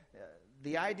so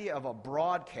the idea of a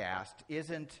broadcast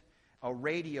isn't a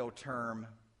radio term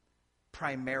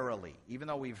primarily, even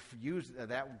though we've used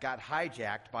that, got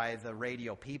hijacked by the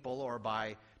radio people or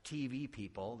by TV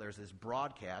people. There's this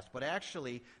broadcast, but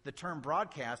actually the term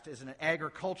broadcast is an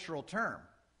agricultural term.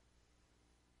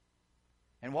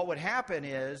 And what would happen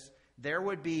is there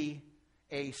would be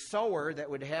a sower that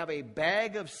would have a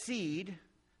bag of seed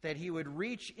that he would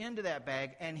reach into that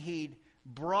bag and he'd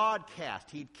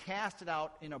broadcast. He'd cast it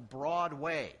out in a broad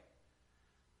way.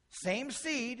 Same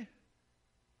seed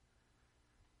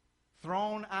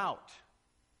thrown out.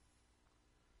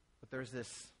 But there's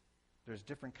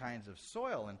different kinds of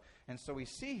soil. And so we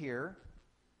see here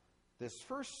this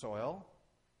first soil,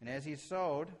 and as he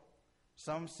sowed,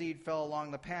 some seed fell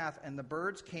along the path, and the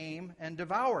birds came and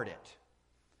devoured it.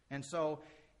 And so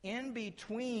in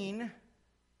between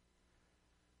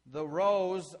the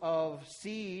rows of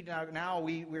seed, now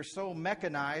we're so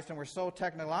mechanized and we're so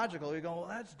technological, we go, well,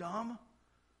 that's dumb.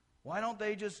 Why don't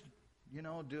they just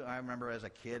I remember as a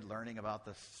kid learning about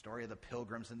the story of the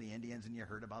Pilgrims and the Indians, and you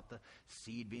heard about the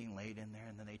seed being laid in there,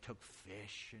 and then they took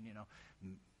fish, and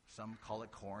some call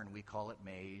it corn, we call it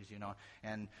maize,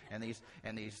 and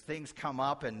these things come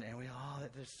up, and we,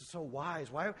 this is so wise.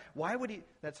 Why would he?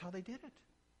 That's how they did it.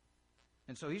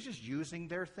 And so he's just using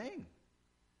their thing.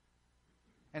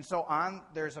 And so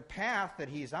there's a path that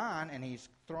he's on, and he's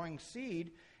throwing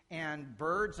seed, and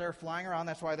birds are flying around.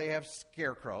 That's why they have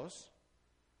scarecrows.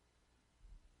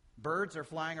 Birds are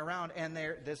flying around, and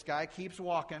this guy keeps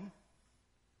walking,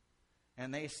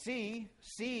 and they see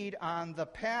seed on the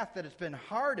path that has been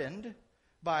hardened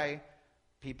by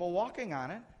people walking on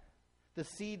it. The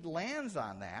seed lands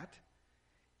on that,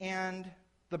 and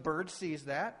the bird sees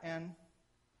that and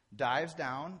dives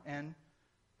down, and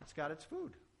it's got its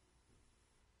food.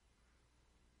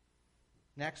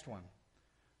 Next one,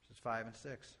 verses 5 and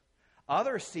 6.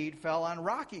 Other seed fell on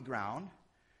rocky ground,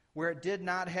 where it did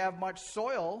not have much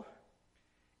soil,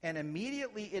 and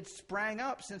immediately it sprang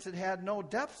up, since it had no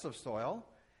depths of soil.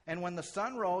 And when the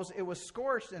sun rose, it was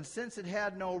scorched, and since it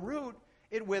had no root,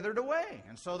 it withered away.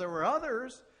 And so there were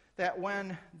others that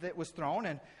when that was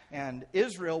thrown, and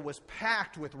Israel was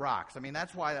packed with rocks. I mean,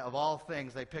 that's why, of all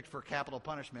things, they picked for capital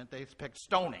punishment, they picked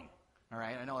stoning. All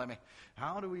right, I know,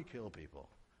 how do we kill people?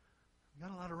 We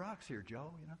got a lot of rocks here,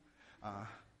 Joe,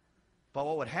 But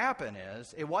what would happen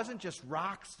is, it wasn't just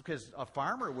rocks, because a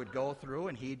farmer would go through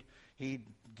and he'd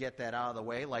get that out of the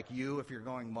way. Like you, if you're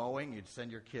going mowing, you'd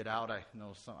send your kid out.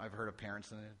 I've heard of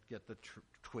parents and they'd get the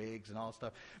twigs and all that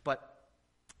stuff. But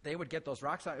they would get those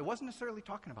rocks out. It wasn't necessarily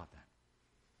talking about that.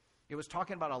 It was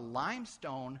talking about a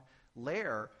limestone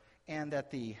layer, and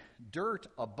that the dirt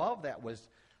above that was,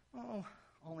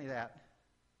 only that.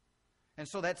 And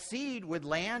so that seed would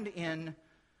land in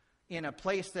a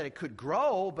place that it could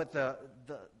grow, but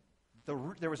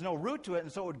there was no root to it,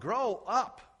 and so it would grow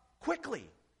up quickly.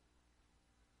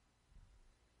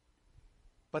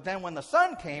 But then when the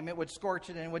sun came, it would scorch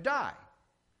it and it would die.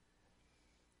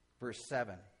 Verse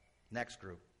 7, next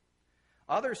group.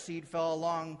 Other seed fell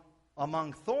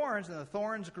among thorns, and the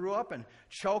thorns grew up and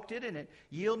choked it, and it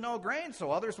yielded no grain.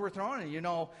 So others were thrown,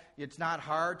 and it's not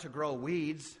hard to grow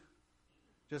weeds.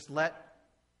 Just let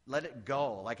it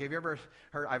go. Like, have you ever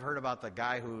heard, I've heard about the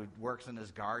guy who works in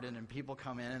his garden, and people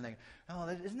come in and they,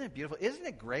 isn't it beautiful? Isn't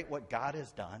it great what God has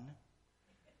done?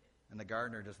 And the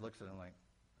gardener just looks at him like,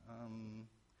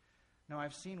 no,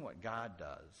 I've seen what God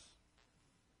does.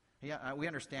 Yeah, we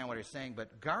understand what he's saying,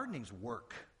 but gardening's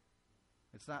work.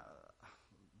 It's not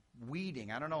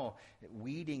weeding. I don't know,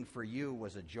 weeding for you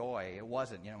was a joy. It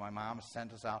wasn't. My mom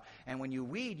sent us out. And when you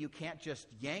weed, you can't just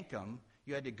yank them.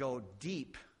 You had to go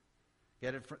deep.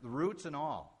 Get it from the roots and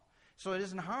all. So it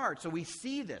isn't hard. So we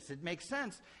see this. It makes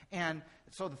sense. And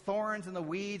so the thorns and the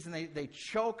weeds, and they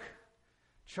choke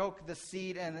the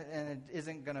seed, and it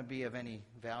isn't going to be of any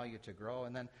value to grow.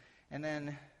 And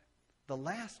then the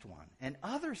last one. And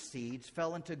other seeds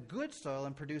fell into good soil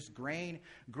and produced grain,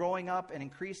 growing up and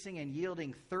increasing and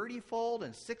yielding 30-fold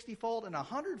and 60-fold and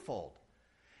 100-fold.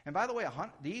 And by the way,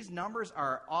 these numbers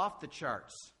are off the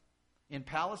charts. In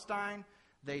Palestine,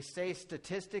 they say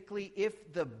statistically,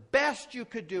 if the best you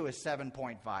could do is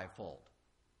 7.5-fold.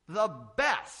 The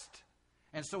best.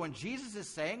 And so when Jesus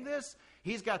is saying this,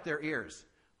 he's got their ears.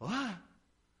 What?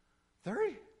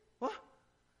 30? What?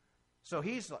 So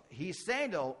he's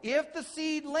saying, though, if the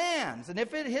seed lands and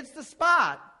if it hits the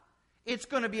spot, it's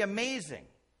going to be amazing.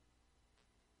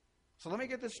 So let me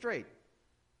get this straight.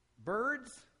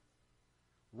 Birds,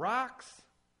 rocks,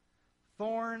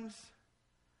 thorns,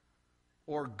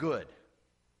 or good.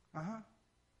 And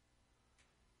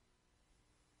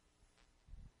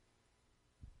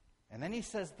then he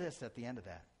says this at the end of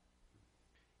that.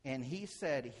 And he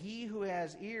said, he who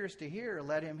has ears to hear,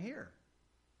 let him hear.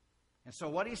 And so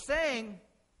what he's saying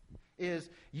is,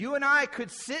 you and I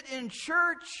could sit in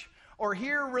church or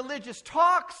hear religious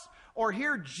talks or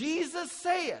hear Jesus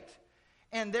say it,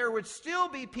 and there would still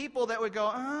be people that would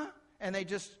go, and they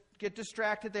just get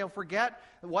distracted. They'll forget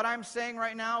what I'm saying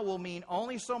right now will mean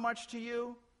only so much to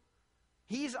you.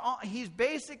 He's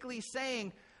basically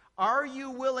saying, are you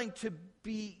willing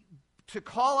to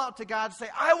call out to God and say,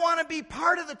 I want to be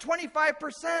part of the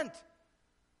 25%.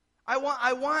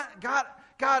 I want God,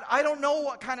 I don't know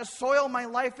what kind of soil my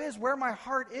life is, where my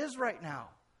heart is right now.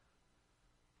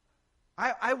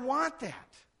 I want that.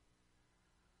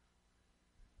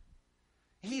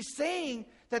 He's saying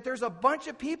that there's a bunch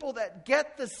of people that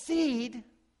get the seed,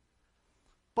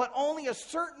 but only a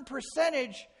certain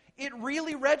percentage, it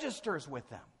really registers with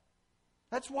them.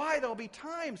 That's why there'll be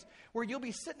times where you'll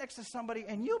be sitting next to somebody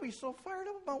and you'll be so fired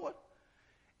up about what,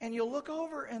 and you'll look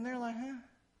over and they're like,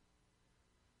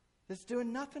 it's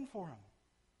doing nothing for them.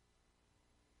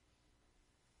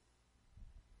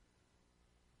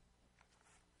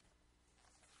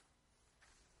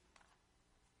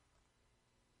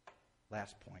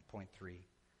 Last point 3.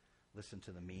 Listen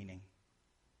to the meaning.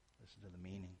 Listen to the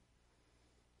meaning.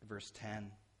 Verse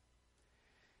 10.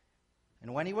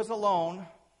 And when he was alone,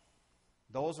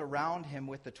 those around him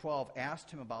with the 12 asked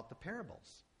him about the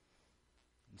parables.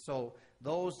 And so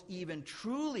those even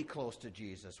truly close to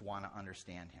Jesus want to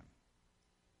understand him.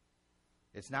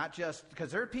 It's not just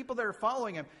because there are people that are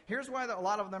following him. Here's why a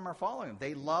lot of them are following him.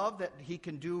 They love that he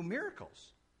can do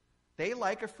miracles. They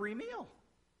like a free meal.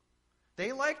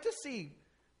 They like to see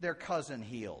their cousin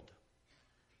healed.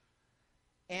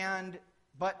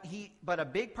 But a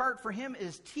big part for him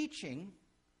is teaching.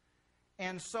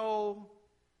 And so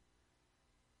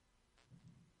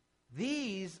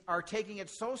these are taking it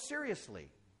so seriously.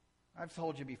 I've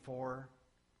told you before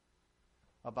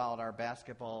about our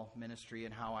basketball ministry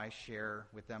and how I share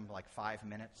with them like 5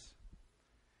 minutes.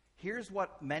 Here's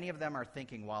what many of them are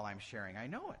thinking while I'm sharing. I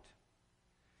know it.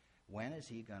 When is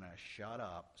he going to shut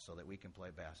up so that we can play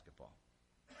basketball?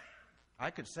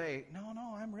 I could say, no,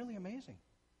 I'm really amazing.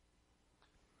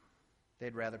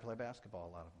 They'd rather play basketball,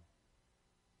 a lot of them.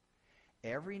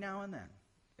 Every now and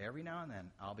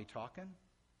then, I'll be talking,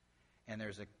 and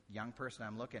there's a young person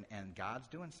I'm looking, and God's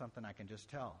doing something I can just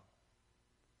tell.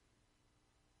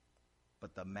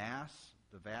 But the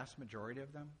vast majority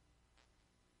of them,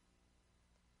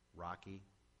 rocky,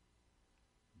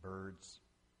 birds,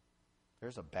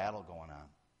 there's a battle going on.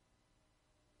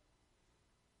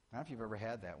 I don't know if you've ever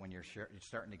had that when you're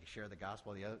starting to share the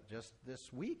gospel. Just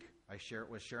this week, I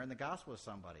was sharing the gospel with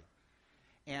somebody.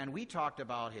 And we talked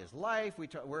about his life.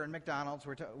 We're in McDonald's.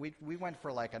 We went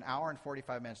for like an hour and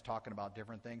 45 minutes talking about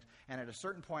different things. And at a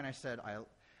certain point, I said,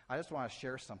 I just want to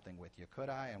share something with you. Could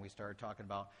I? And we started talking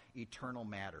about eternal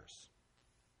matters.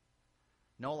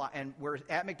 No lie. And we're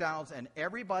at McDonald's, and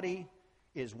everybody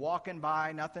is walking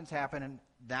by. Nothing's happening.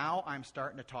 Now I'm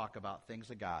starting to talk about things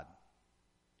of God.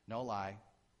 No lie.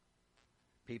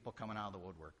 People coming out of the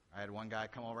woodwork. I had one guy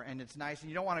come over, and it's nice, and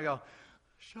you don't want to go,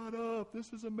 shut up,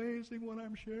 this is amazing what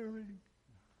I'm sharing.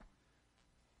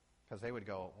 Because they would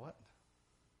go, what?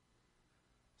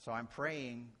 So I'm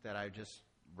praying that I just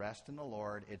rest in the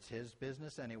Lord. It's his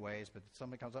business anyways, but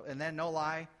somebody comes up. And then, no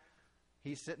lie,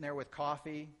 he's sitting there with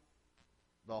coffee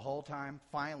the whole time.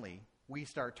 Finally, we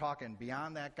start talking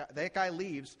beyond that guy. That guy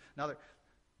leaves. Another,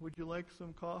 would you like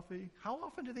some coffee? How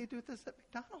often do they do this at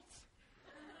McDonald's?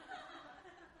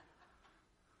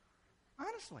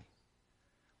 Honestly.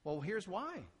 Well, here's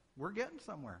why. We're getting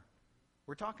somewhere.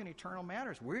 We're talking eternal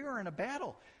matters. We are in a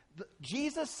battle.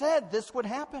 Jesus said this would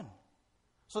happen.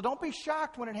 So don't be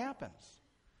shocked when it happens.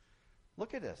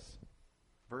 Look at this.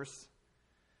 Verse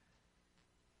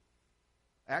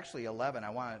 11. I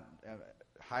want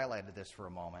to highlight this for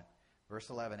a moment. Verse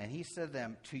 11. And he said to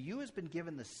them, to you has been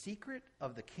given the secret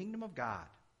of the kingdom of God.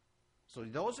 So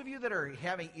those of you that are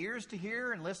having ears to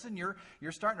hear and listen, you're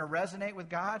starting to resonate with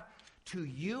God. To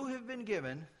you have been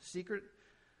given secret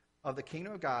of the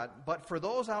kingdom of God. But for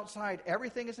those outside,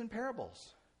 everything is in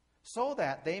parables, so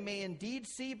that they may indeed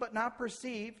see but not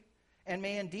perceive, and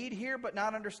may indeed hear but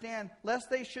not understand,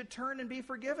 lest they should turn and be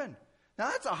forgiven.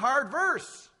 Now that's a hard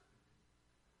verse.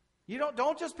 You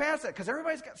don't just pass it, because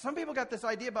some people got this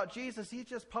idea about Jesus. He's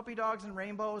just puppy dogs and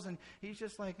rainbows, and he's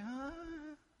just like,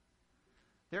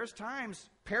 There's times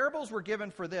parables were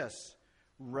given for this: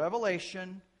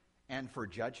 revelation and for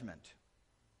judgment.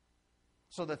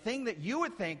 So the thing that you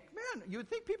would think, man, you would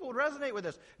think people would resonate with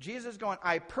this. Jesus is going,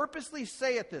 I purposely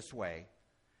say it this way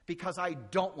because I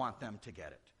don't want them to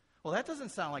get it. Well, that doesn't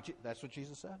sound like that's what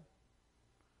Jesus said.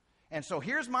 And so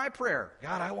here's my prayer.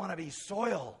 God, I want to be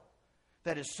soil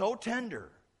that is so tender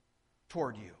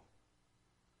toward you.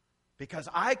 Because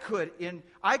I could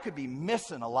be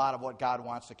missing a lot of what God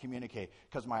wants to communicate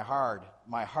because my heart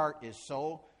is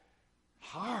so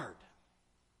hard.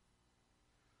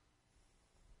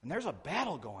 And there's a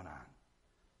battle going on.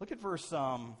 Look at verse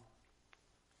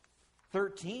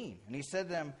 13. And he said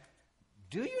to them,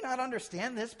 do you not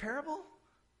understand this parable?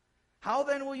 How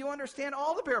then will you understand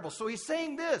all the parables? So he's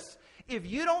saying this. If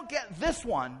you don't get this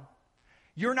one,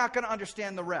 you're not going to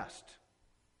understand the rest.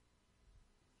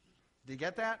 Do you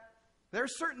get that? There are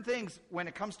certain things when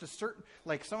it comes to certain,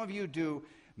 like some of you do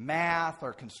math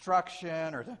or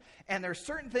construction, and there's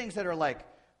certain things that are like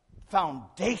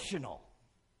foundational.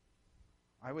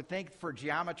 I would think for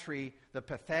geometry, the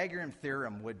Pythagorean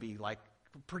theorem would be like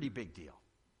a pretty big deal.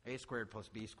 A squared plus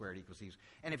b squared equals c.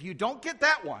 And if you don't get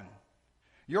that one,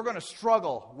 you're going to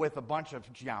struggle with a bunch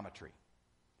of geometry.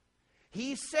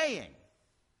 He's saying,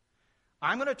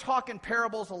 I'm going to talk in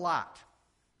parables a lot.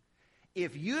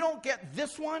 If you don't get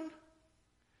this one,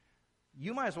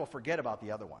 you might as well forget about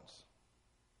the other ones.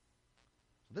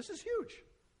 This is huge.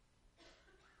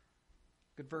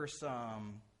 Good verse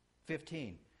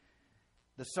 15.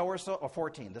 The sower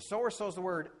 14. The sower sows the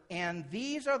word, and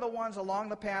these are the ones along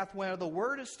the path where the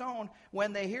word is sown.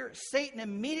 When they hear, Satan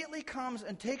immediately comes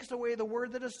and takes away the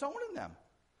word that is sown in them.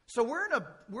 So we're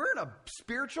in a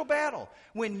spiritual battle.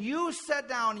 When you sit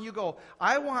down and you go,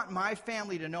 I want my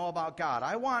family to know about God.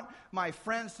 I want my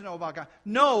friends to know about God.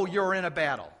 No, you're in a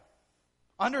battle.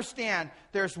 Understand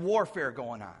there's warfare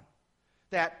going on.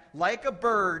 That like a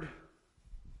bird,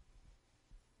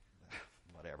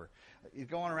 whatever, he's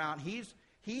going around,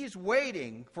 he's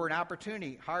waiting for an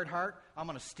opportunity. Hard heart, I'm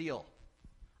going to steal.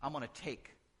 I'm going to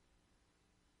take.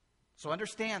 So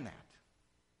understand that.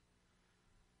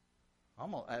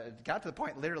 It got to the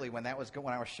point literally when I was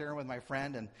sharing with my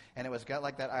friend and it was got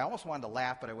like that. I almost wanted to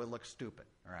laugh, but I would look stupid.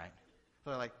 All right.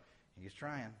 So like, he's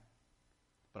trying,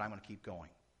 but I'm going to keep going.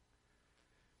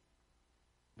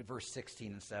 But verse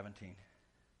 16 and 17.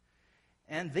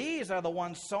 And these are the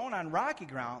ones sown on rocky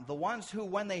ground, the ones who,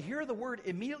 when they hear the word,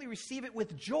 immediately receive it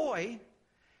with joy,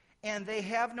 and they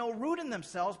have no root in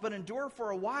themselves, but endure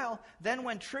for a while. Then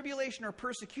when tribulation or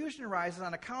persecution arises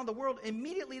on account of the world,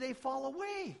 immediately they fall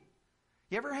away.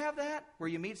 You ever have that? Where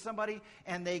you meet somebody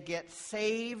and they get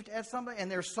saved at something and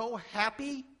they're so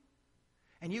happy?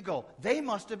 And you go, they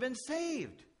must have been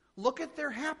saved. Look at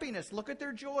their happiness. Look at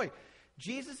their joy.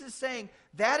 Jesus is saying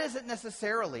that isn't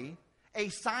necessarily a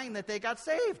sign that they got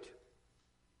saved.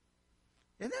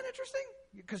 Isn't that interesting?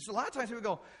 Because a lot of times people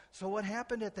go, so what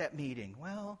happened at that meeting?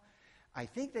 Well, I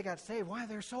think they got saved. Why?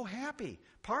 They're so happy.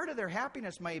 Part of their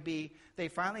happiness may be they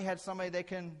finally had somebody they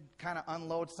can kind of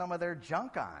unload some of their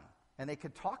junk on. And they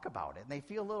could talk about it, and they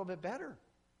feel a little bit better.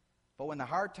 But when the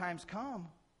hard times come,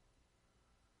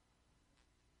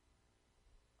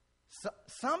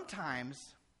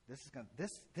 sometimes,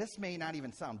 this may not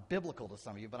even sound biblical to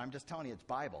some of you, but I'm just telling you it's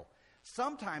Bible.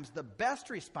 Sometimes the best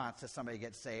response to somebody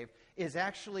gets saved is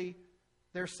actually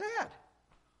they're sad.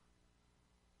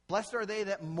 Blessed are they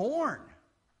that mourn.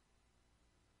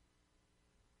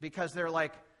 Because they're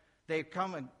like, they've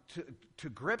come to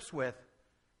grips with,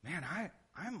 man,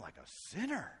 I'm like a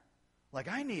sinner. Like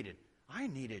I needed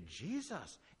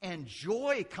Jesus. And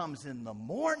joy comes in the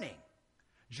morning.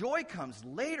 Joy comes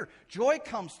later. Joy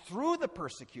comes through the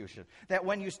persecution. That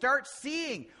when you start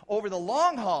seeing over the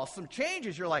long haul some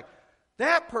changes, you're like,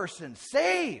 that person's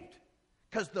saved.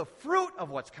 Because the fruit of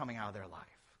what's coming out of their life.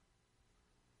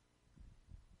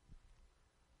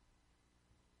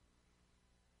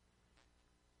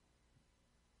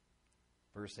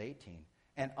 Verse 18.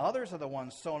 And others are the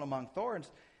ones sown among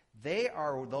thorns. They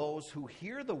are those who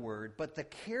hear the word, but the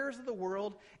cares of the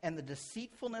world and the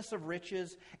deceitfulness of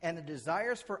riches and the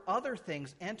desires for other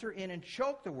things enter in and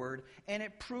choke the word, and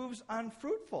it proves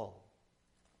unfruitful.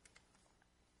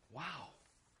 Wow.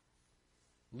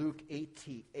 Luke 8,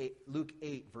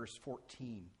 verse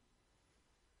 14.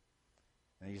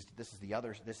 And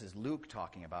this is Luke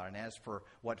talking about. And as for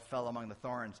what fell among the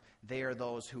thorns, they are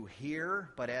those who hear,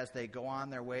 but as they go on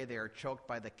their way, they are choked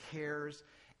by the cares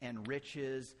and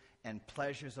riches and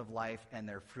pleasures of life, and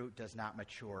their fruit does not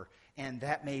mature. And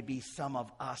that may be some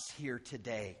of us here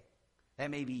today. That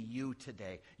may be you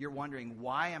today. You're wondering,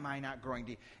 why am I not growing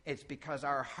deep? It's because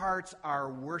our hearts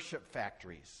are worship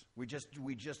factories. We just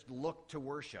look to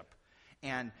worship.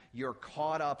 And you're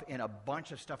caught up in a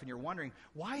bunch of stuff, and you're wondering,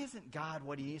 why isn't God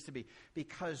what he needs to be?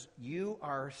 Because you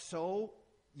are so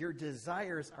your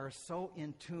desires are so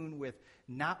in tune with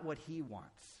not what he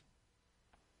wants.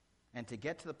 And to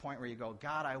get to the point where you go,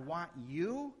 God, I want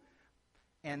you,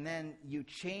 and then you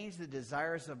change the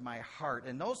desires of my heart.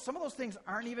 And some of those things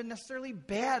aren't even necessarily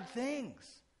bad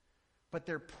things, but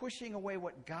they're pushing away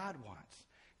what God wants.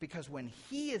 Because when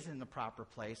he is in the proper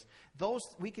place,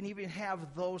 we can even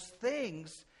have those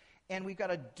things, and we've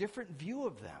got a different view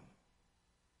of them.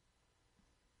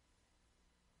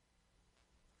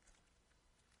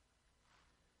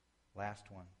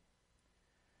 Last one.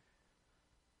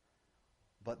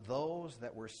 But those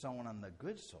that were sown on the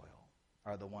good soil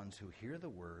are the ones who hear the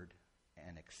word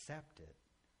and accept it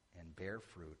and bear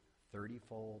fruit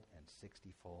 30-fold and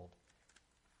 60-fold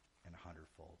and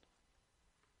 100-fold.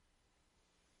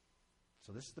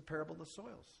 So this is the parable of the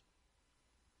soils.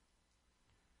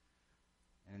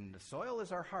 And the soil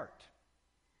is our heart.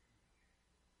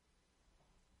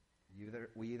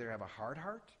 We either have a hard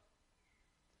heart,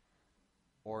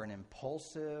 or an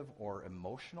impulsive or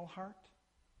emotional heart,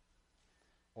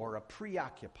 or a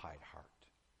preoccupied heart,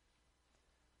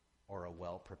 or a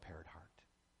well-prepared heart.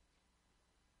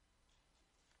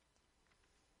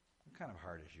 What kind of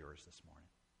heart is yours this morning?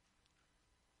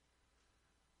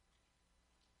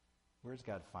 Where does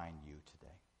God find you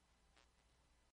today?